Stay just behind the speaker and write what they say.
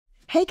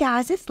Hey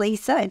guys, it's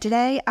Lisa, and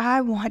today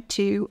I want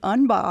to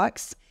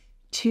unbox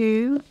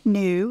two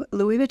new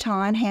Louis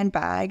Vuitton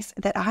handbags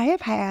that I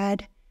have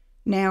had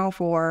now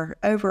for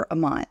over a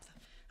month.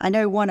 I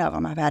know one of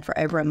them I've had for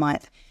over a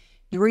month.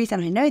 The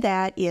reason I know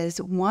that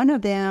is one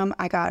of them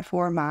I got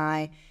for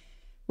my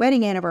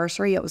wedding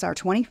anniversary. It was our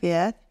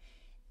 25th.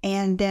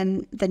 And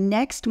then the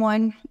next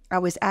one, I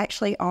was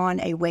actually on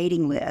a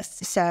waiting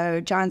list.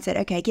 So John said,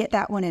 okay, get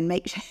that one and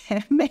make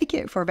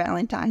it for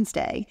Valentine's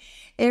Day.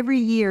 Every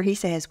year he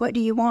says, what do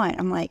you want?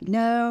 I'm like,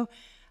 no,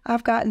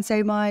 I've gotten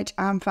so much,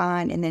 I'm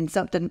fine. And then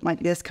something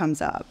like this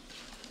comes up.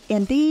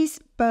 And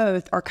these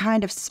both are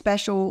kind of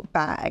special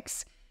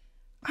bags.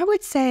 I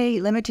would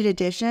say limited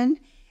edition.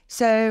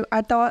 So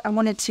I thought I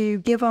wanted to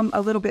give them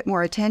a little bit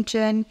more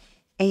attention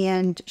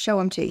and show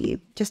them to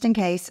you, just in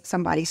case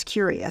somebody's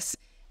curious.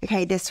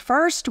 Okay, this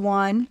first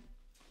one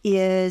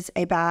is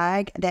a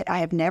bag that I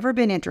have never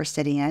been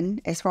interested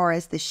in as far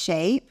as the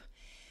shape.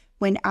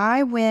 When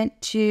I went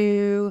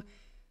to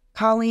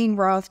Colleen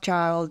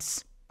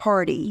Rothschild's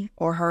party,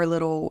 or her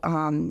little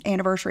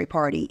anniversary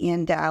party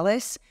in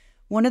Dallas,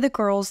 one of the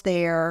girls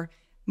there,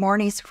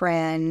 Marnie's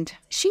friend,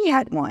 she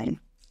had one.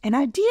 And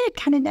I did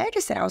kind of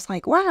notice it. I was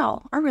like,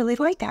 wow, I really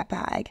like that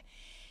bag.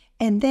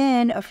 And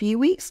then a few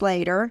weeks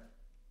later,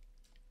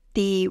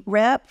 the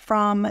rep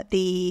from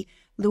the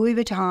Louis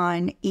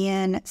Vuitton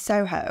in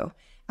Soho,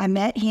 I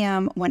met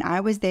him when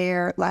I was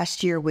there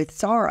last year with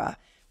Zara.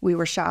 We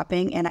were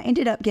shopping and I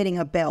ended up getting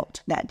a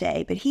belt that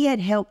day, but he had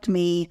helped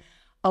me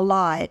a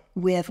lot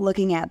with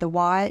looking at the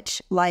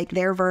watch, like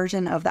their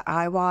version of the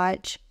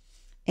iWatch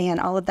and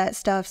all of that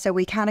stuff. So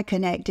we kind of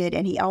connected,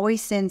 and he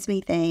always sends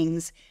me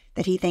things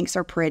that he thinks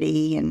are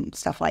pretty and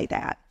stuff like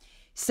that.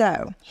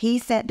 So he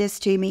sent this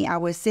to me. I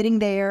was sitting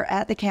there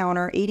at the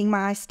counter eating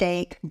my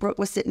steak. Brooke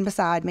was sitting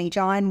beside me.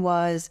 John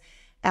was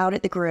out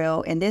at the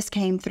grill, and this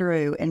came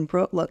through, and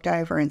Brooke looked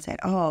over and said,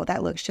 oh,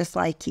 that looks just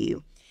like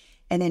you.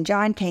 And then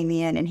John came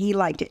in and he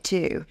liked it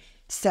too.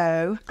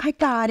 So I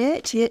got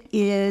it. It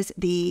is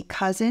the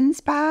Cousins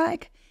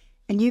bag.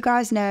 And you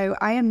guys know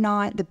I am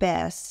not the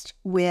best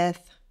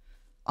with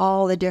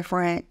all the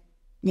different,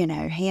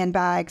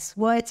 handbags.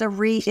 What's a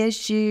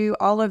reissue,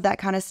 all of that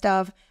kind of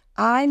stuff.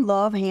 I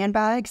love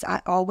handbags.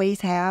 I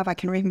always have. I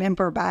can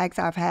remember bags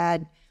I've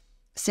had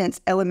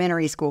since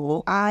elementary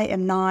school. I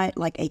am not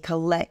like a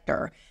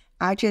collector.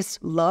 I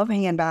just love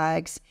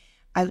handbags.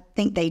 I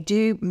think they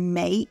do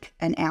make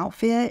an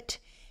outfit,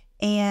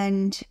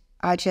 and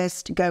I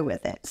just go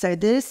with it. So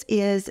this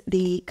is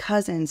the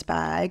Cousins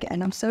bag,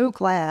 and I'm so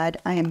glad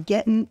I am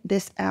getting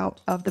this out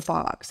of the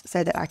box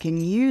so that I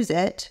can use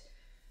it,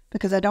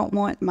 because I don't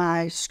want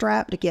my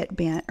strap to get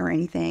bent or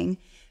anything.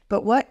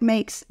 But what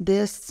makes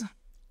this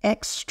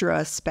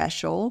extra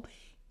special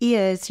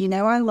is,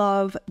 I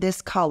love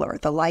this color,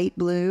 the light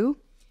blue,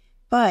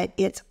 but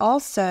it's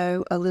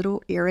also a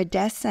little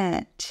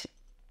iridescent,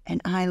 and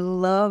I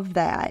love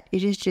that.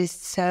 It is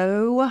just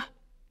so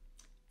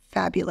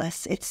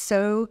fabulous. It's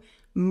so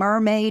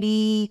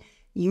mermaidy,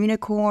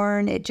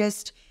 unicorn. It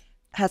just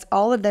has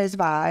all of those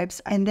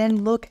vibes. And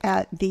then look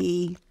at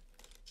the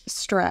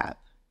strap.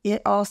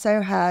 It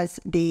also has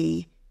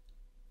the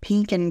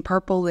pink and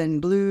purple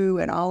and blue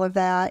and all of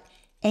that.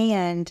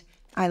 And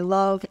I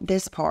love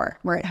this part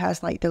where it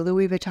has like the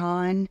Louis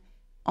Vuitton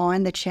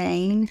on the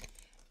chain.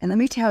 And let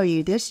me tell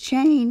you, this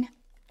chain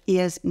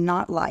is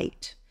not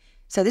light.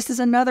 So this is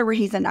another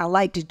reason I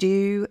like to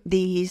do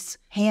these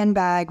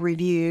handbag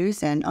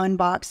reviews and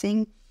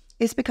unboxing,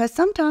 is because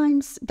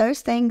sometimes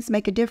those things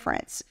make a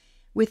difference.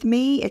 With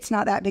me, it's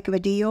not that big of a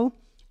deal.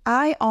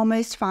 I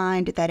almost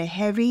find that a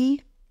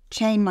heavy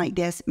chain like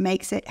this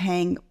makes it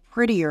hang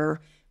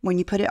prettier when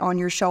you put it on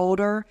your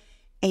shoulder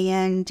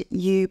and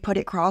you put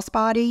it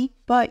crossbody,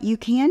 but you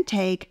can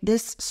take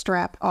this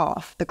strap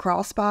off the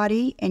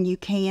crossbody and you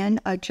can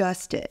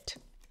adjust it.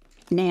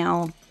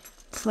 Now,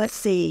 let's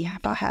see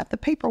if I have the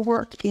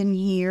paperwork in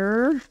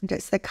here.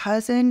 It's the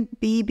Cousin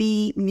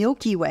BB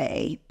Milky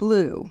Way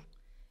blue,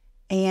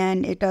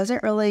 and it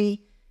doesn't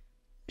really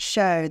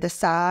show the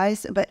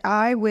size, but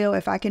I will,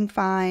 if I can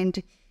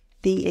find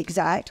the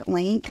exact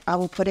link, I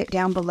will put it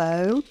down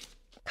below.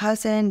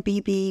 Cousin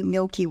BB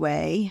Milky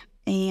Way.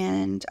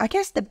 And I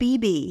guess the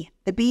BB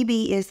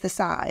is the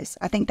size.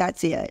 I think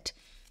that's it.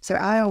 So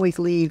I always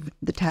leave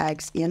the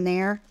tags in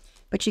there.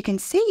 But you can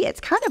see it's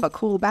kind of a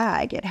cool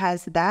bag. It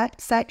has that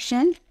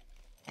section,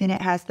 then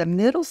it has the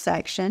middle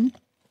section,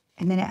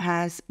 and then it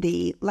has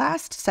the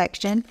last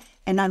section.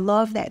 And I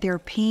love that they're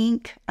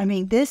pink. I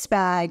mean, this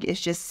bag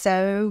is just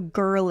so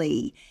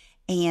girly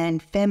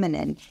and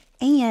feminine.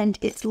 And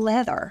it's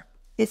leather.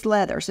 It's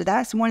leather. So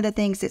that's one of the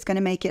things that's going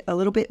to make it a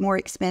little bit more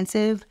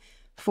expensive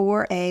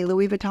for a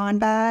Louis Vuitton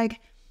bag.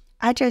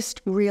 I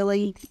just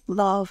really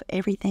love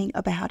everything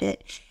about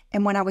it.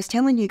 And when I was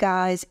telling you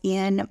guys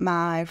in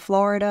my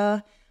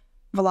Florida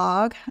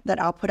vlog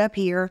that I'll put up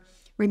here,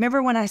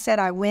 remember when I said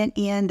I went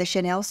in the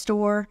Chanel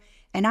store,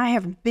 and I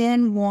have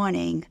been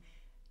wanting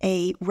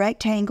a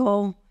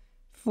rectangle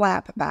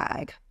flap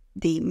bag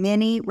the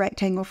mini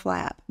rectangle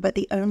flap, but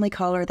the only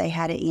color they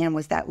had it in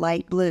was that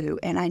light blue.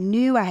 And I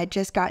knew I had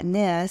just gotten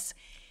this,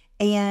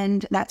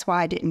 and that's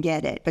why I didn't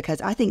get it,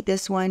 because I think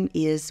this one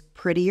is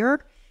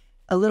prettier,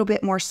 a little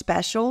bit more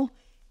special,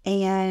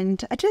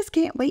 and I just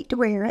can't wait to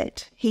wear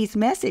it. He's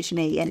messaged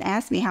me and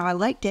asked me how I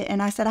liked it,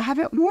 and I said I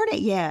haven't worn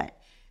it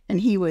yet, and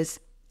he was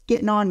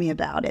getting on me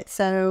about it.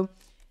 So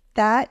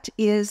that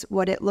is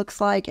what it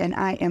looks like, and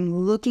I am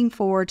looking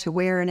forward to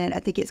wearing it. I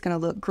think it's going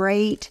to look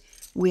great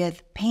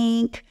with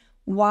pink,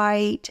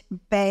 white,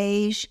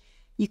 beige.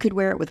 You could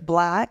wear it with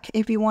black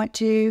if you want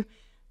to,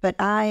 but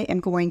I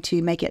am going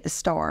to make it the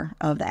star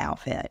of the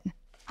outfit.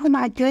 Oh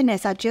my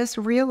goodness, I just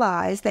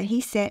realized that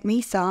he sent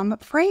me some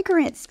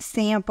fragrance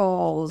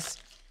samples.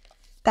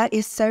 That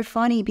is so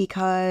funny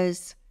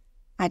because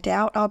I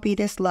doubt I'll be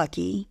this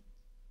lucky.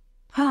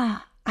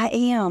 I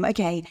am.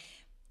 Okay,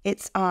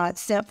 it's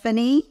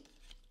Symphony.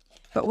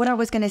 But what I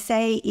was going to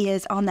say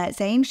is on that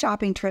same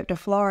shopping trip to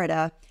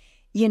Florida,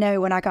 you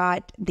know, when I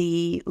got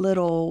the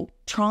little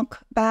trunk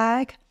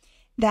bag,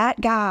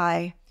 that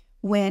guy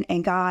went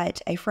and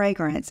got a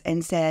fragrance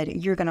and said,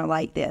 you're going to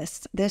like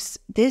this. This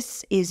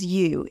is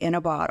you in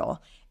a bottle.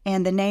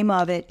 And the name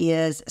of it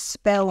is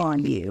Spell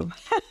on You.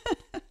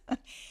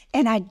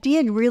 And I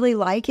did really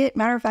like it.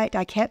 Matter of fact,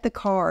 I kept the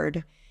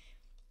card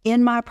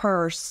in my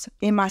purse,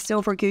 in my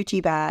silver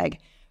Gucci bag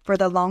for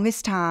the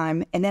longest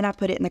time. And then I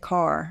put it in the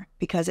car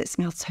because it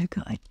smelled so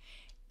good.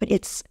 But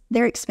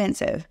they're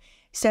expensive.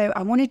 So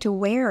I wanted to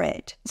wear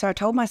it. So I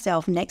told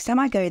myself, next time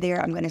I go there,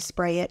 I'm going to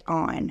spray it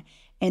on.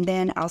 And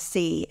then I'll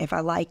see if I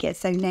like it.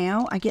 So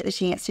now I get the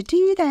chance to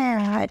do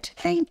that.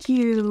 Thank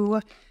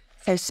you.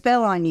 So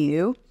Spell on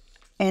You.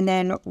 And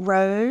then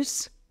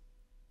Rose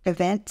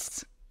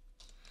Events.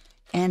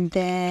 And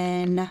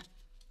then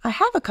I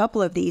have a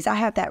couple of these. I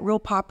have that real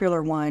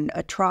popular one,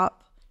 a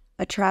Trap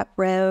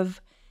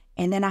Rev.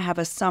 And then I have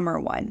a summer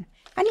one.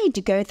 I need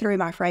to go through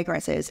my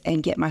fragrances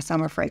and get my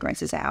summer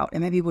fragrances out.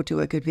 And maybe we'll do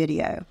a good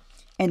video.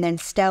 And then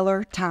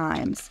Stellar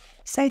Times.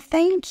 So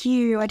thank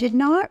you. I did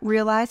not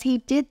realize he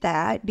did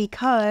that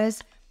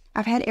because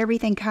I've had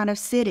everything kind of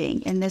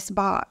sitting in this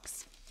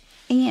box.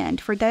 And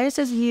for those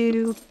of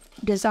you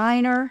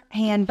designer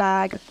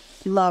handbag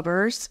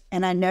lovers,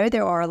 and I know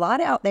there are a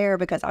lot out there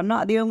because I'm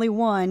not the only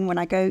one when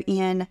I go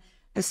in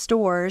the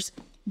stores,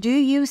 do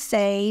you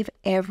save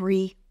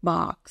every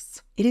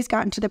box? It has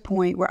gotten to the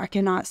point where I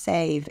cannot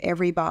save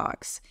every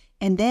box.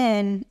 And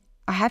then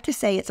I have to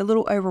say it's a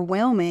little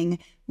overwhelming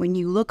when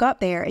you look up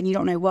there and you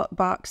don't know what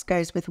box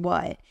goes with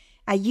what.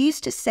 I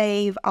used to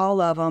save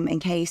all of them in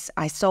case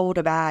I sold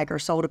a bag or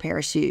sold a pair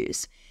of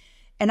shoes.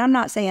 And I'm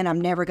not saying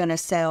I'm never going to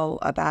sell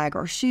a bag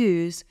or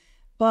shoes,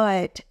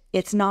 but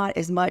it's not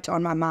as much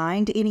on my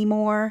mind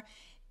anymore.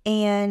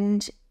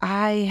 And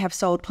I have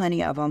sold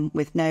plenty of them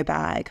with no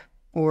bag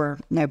or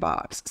no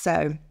box.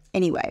 So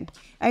anyway,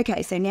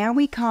 okay, so now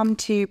we come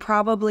to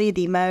probably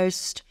the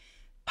most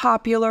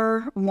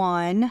popular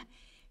one,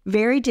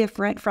 very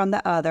different from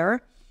the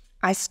other.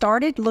 I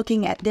started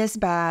looking at this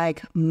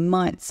bag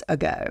months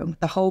ago,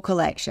 the whole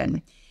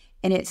collection,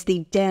 and it's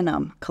the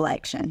denim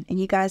collection. And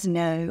you guys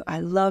know I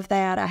love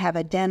that. I have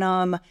a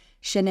denim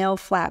Chanel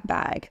flat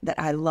bag that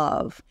I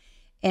love.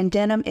 And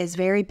denim is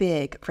very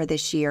big for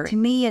this year. To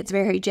me, it's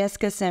very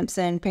Jessica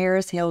Simpson,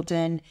 Paris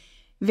Hilton,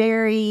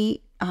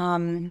 very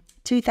 2000s,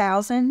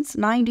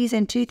 90s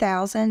and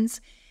 2000s.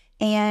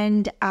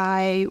 And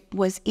I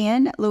was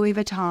in Louis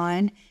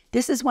Vuitton.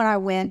 This is when I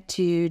went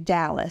to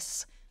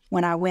Dallas,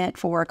 when I went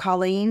for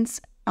Colleen's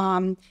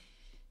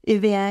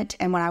event,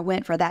 and when I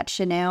went for that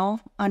Chanel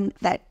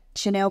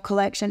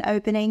collection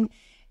opening.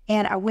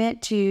 And I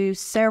went to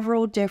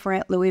several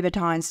different Louis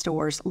Vuitton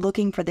stores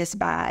looking for this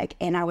bag.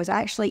 And I was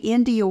actually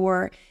in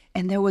Dior,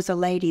 and there was a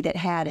lady that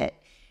had it.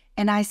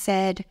 And I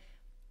said,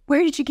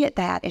 where did you get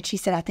that? And she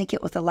said, I think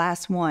it was the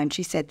last one.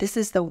 She said, this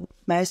is the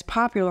most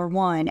popular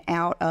one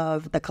out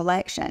of the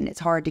collection.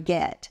 It's hard to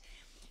get.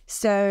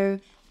 So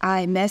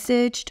I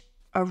messaged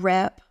a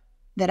rep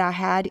that I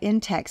had in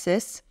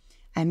Texas.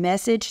 I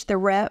messaged the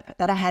rep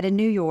that I had in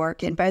New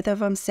York, and both of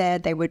them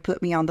said they would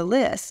put me on the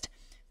list.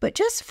 But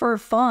just for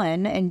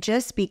fun and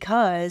just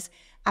because,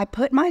 I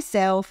put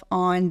myself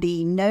on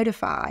the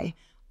notify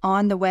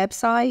on the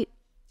website.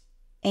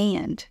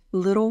 And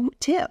little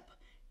tip,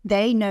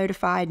 they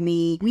notified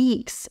me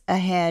weeks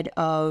ahead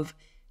of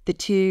the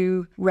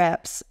two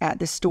reps at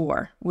the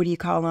store. What do you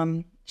call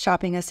them?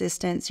 Shopping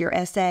assistants, your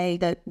SA.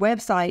 The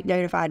website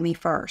notified me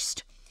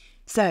first.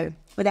 So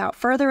without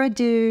further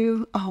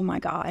ado, oh my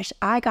gosh,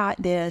 I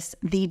got this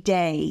the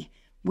day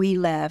we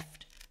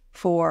left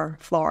for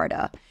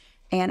Florida.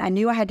 And I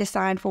knew I had to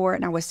sign for it,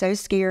 and I was so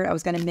scared I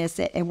was going to miss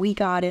it. And we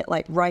got it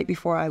like right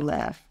before I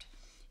left.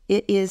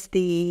 It is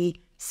the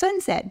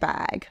Sunset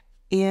bag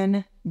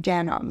in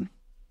denim.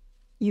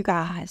 You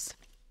guys,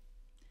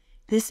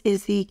 this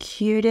is the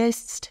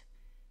cutest,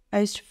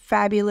 most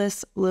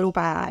fabulous little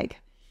bag.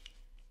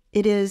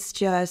 It is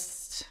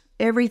just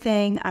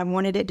everything I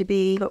wanted it to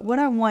be. But what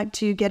I want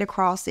to get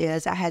across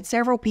is I had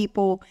several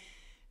people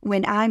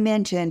when I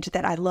mentioned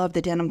that I love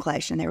the denim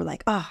collection, they were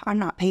like, oh, I'm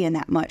not paying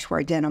that much for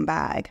a denim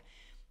bag,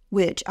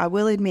 which I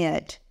will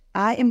admit,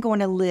 I am going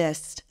to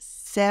list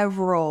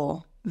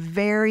several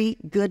very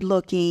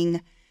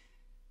good-looking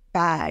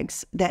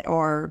bags that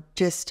are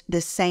just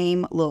the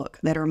same look,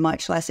 that are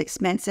much less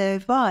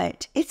expensive,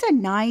 but it's a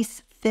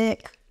nice,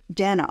 thick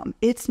denim.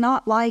 It's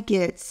not like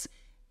it's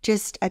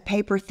just a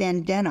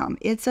paper-thin denim.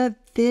 It's a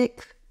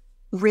thick,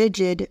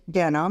 rigid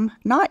denim,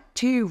 not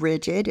too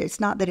rigid. It's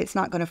not that it's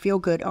not going to feel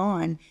good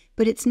on,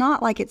 but it's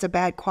not like it's a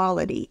bad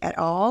quality at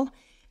all.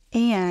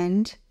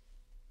 And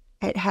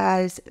it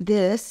has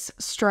this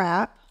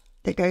strap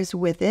that goes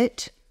with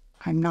it.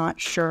 I'm not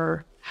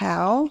sure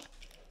how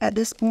at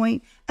this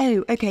point.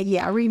 Oh, okay,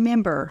 yeah, I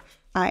remember.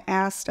 I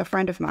asked a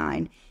friend of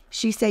mine.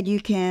 She said you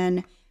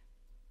can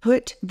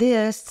put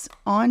this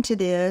onto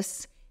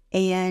this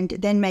and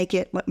then make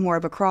it more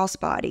of a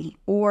crossbody.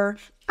 Or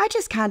I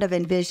just kind of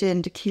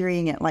envisioned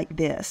carrying it like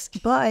this.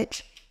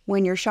 But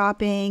when you're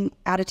shopping,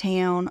 out of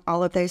town,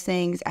 all of those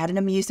things, at an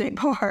amusement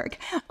park,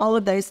 all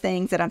of those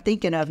things that I'm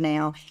thinking of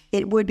now,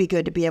 it would be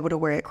good to be able to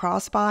wear it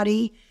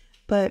crossbody.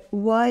 But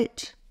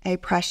what a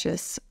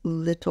precious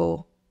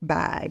little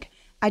bag.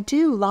 I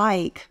do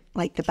like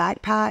the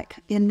backpack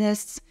in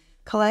this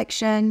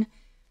collection.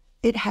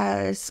 It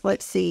has,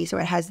 let's see, so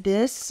it has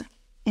this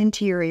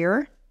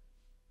interior,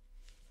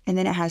 and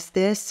then it has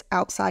this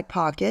outside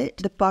pocket.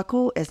 The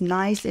buckle is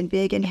nice and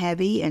big and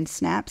heavy and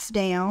snaps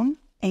down,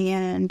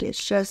 and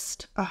it's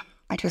just,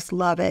 I just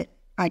love it.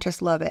 I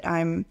just love it.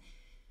 I'm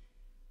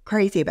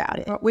crazy about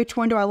it. Which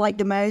one do I like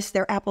the most?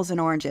 They're apples and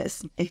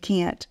oranges. You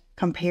can't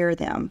compare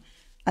them.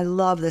 I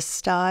love the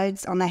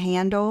studs on the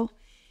handle.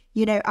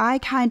 You know, I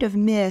kind of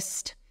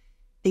missed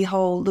the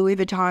whole Louis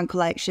Vuitton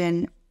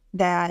collection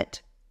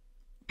that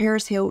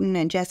Paris Hilton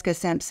and Jessica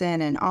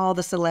Simpson and all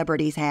the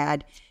celebrities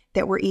had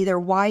that were either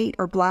white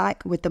or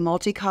black with the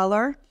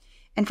multicolor.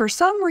 And for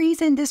some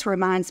reason, this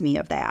reminds me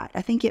of that.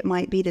 I think it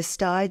might be the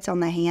studs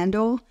on the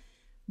handle,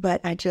 but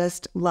I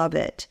just love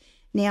it.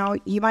 Now,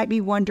 you might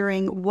be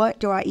wondering, what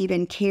do I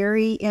even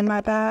carry in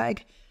my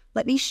bag?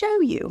 Let me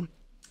show you.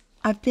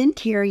 I've been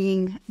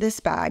carrying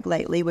this bag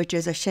lately, which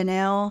is a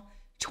Chanel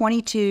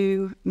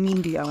 22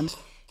 medium.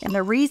 And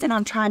the reason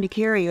I'm trying to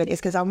carry it is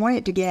because I want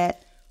it to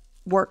get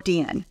worked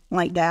in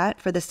like that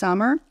for the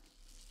summer.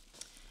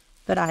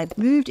 But I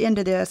moved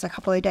into this a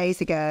couple of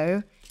days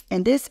ago,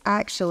 and this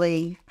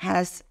actually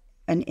has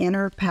an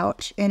inner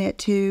pouch in it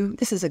too.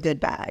 This is a good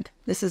bag.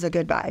 This is a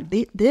good bag.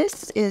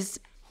 This is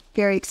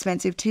very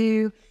expensive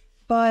too,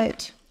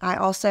 but I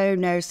also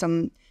know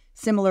some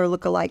similar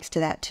lookalikes to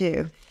that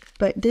too.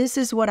 But this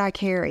is what I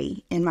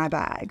carry in my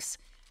bags.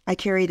 I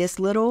carry this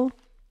little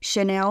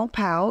Chanel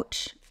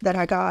pouch that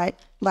I got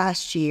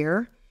last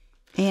year.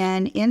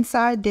 And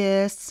inside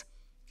this,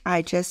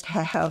 I just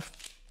have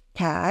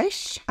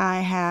cash.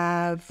 I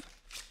have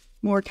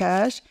more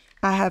cash.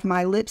 I have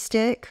my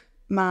lipstick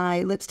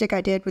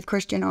I did with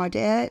Christian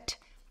Audette.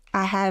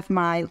 I have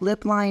my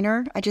lip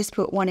liner. I just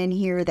put one in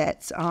here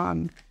that's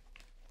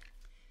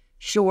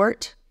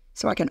short,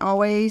 so I can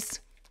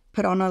always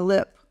put on a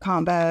lip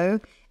combo.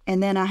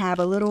 And then I have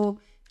a little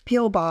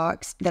pill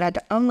box that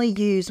I only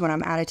use when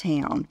I'm out of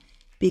town,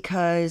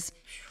 because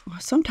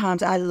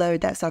sometimes I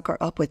load that sucker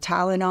up with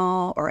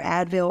Tylenol or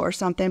Advil or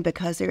something,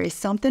 because there is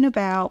something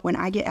about when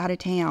I get out of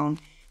town,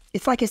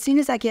 it's like as soon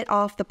as I get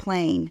off the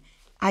plane,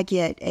 I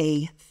get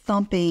a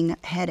thumping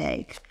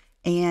headache.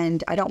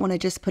 And I don't want to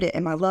just put it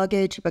in my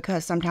luggage,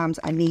 because sometimes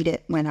I need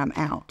it when I'm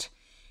out.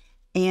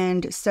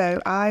 And so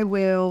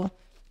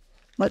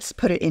let's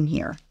put it in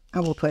here. I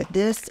will put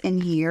this in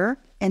here.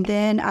 And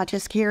then I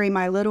just carry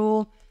my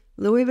little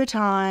Louis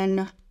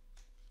Vuitton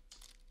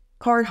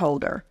card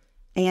holder.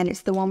 And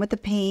it's the one with the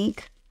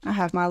pink. I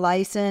have my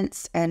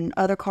license and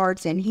other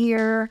cards in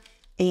here.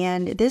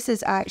 And this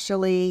is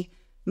actually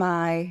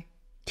my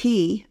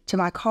key to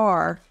my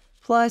car.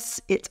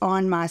 Plus, it's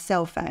on my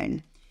cell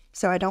phone.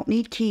 So I don't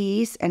need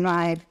keys. And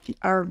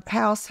our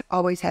house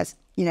always has,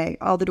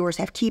 all the doors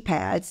have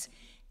keypads.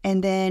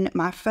 And then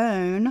my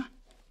phone.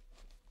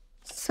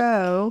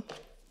 So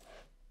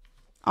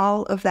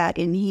all of that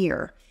in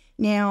here.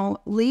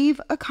 Now,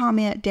 leave a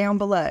comment down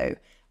below.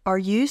 Are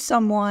you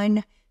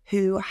someone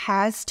who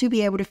has to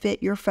be able to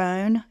fit your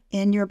phone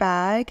in your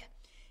bag?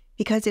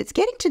 Because it's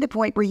getting to the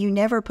point where you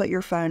never put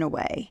your phone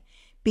away.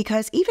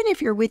 Because even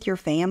if you're with your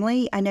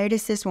family, I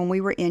noticed this when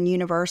we were in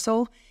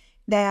Universal,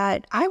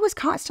 that I was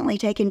constantly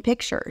taking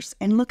pictures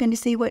and looking to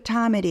see what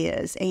time it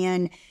is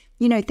and,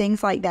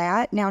 things like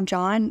that. Now,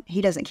 John,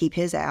 he doesn't keep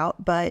his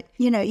out, but,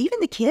 even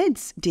the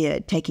kids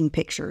did, taking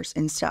pictures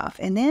and stuff.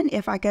 And then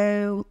if I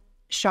go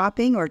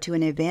shopping or to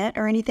an event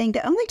or anything,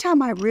 the only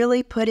time I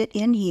really put it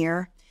in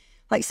here,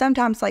 like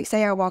sometimes,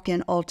 say I walk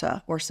in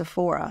Ulta or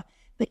Sephora,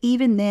 but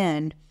even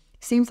then,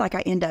 seems like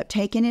I end up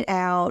taking it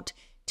out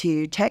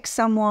to text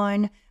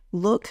someone,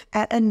 look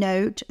at a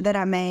note that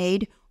I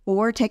made,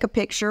 or take a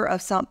picture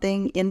of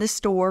something in the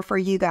store for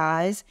you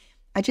guys.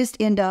 I just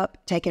end up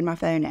taking my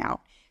phone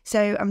out.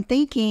 So I'm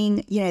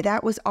thinking,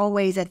 that was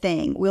always a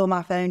thing. Will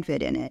my phone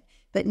fit in it?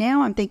 But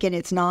now I'm thinking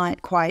it's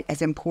not quite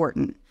as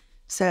important.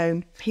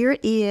 So here it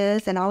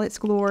is in all its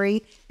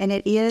glory, and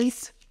it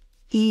is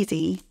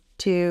easy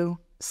to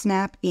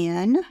snap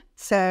in.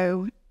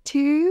 So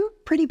 2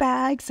 pretty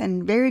bags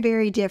and very,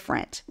 very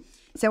different.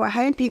 So I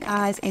hope you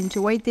guys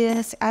enjoyed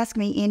this. Ask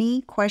me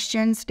any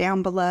questions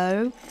down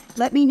below.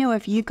 Let me know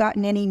if you've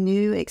gotten any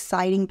new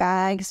exciting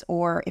bags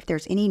or if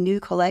there's any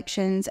new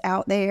collections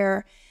out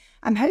there.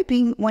 I'm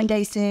hoping one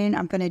day soon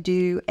I'm going to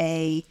do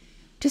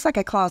just like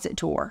a closet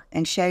tour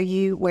and show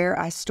you where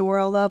I store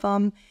all of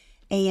them.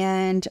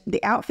 And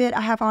the outfit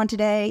I have on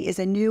today is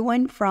a new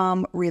one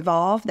from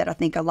Revolve that I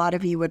think a lot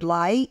of you would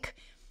like.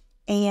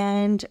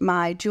 And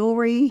my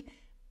jewelry,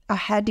 I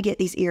had to get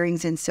these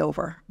earrings in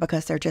silver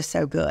because they're just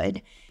so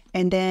good.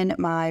 And then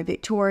my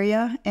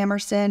Victoria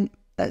Emerson,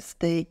 that's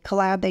the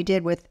collab they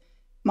did with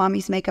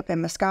Mommy's Makeup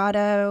and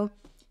Moscato.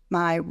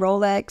 My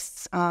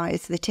Rolex,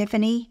 it's the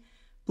Tiffany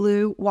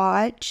blue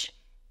watch.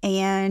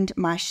 And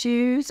my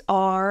shoes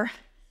are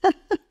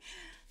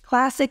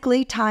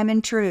classically Time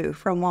and True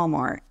from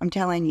Walmart. I'm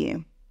telling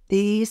you,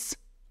 these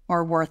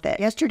are worth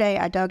it. Yesterday,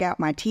 I dug out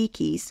my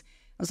Tikis.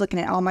 I was looking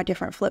at all my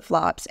different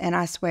flip-flops, and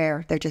I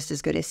swear they're just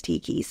as good as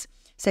Tikis.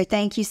 So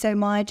thank you so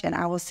much, and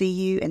I will see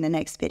you in the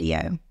next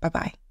video.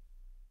 Bye-bye.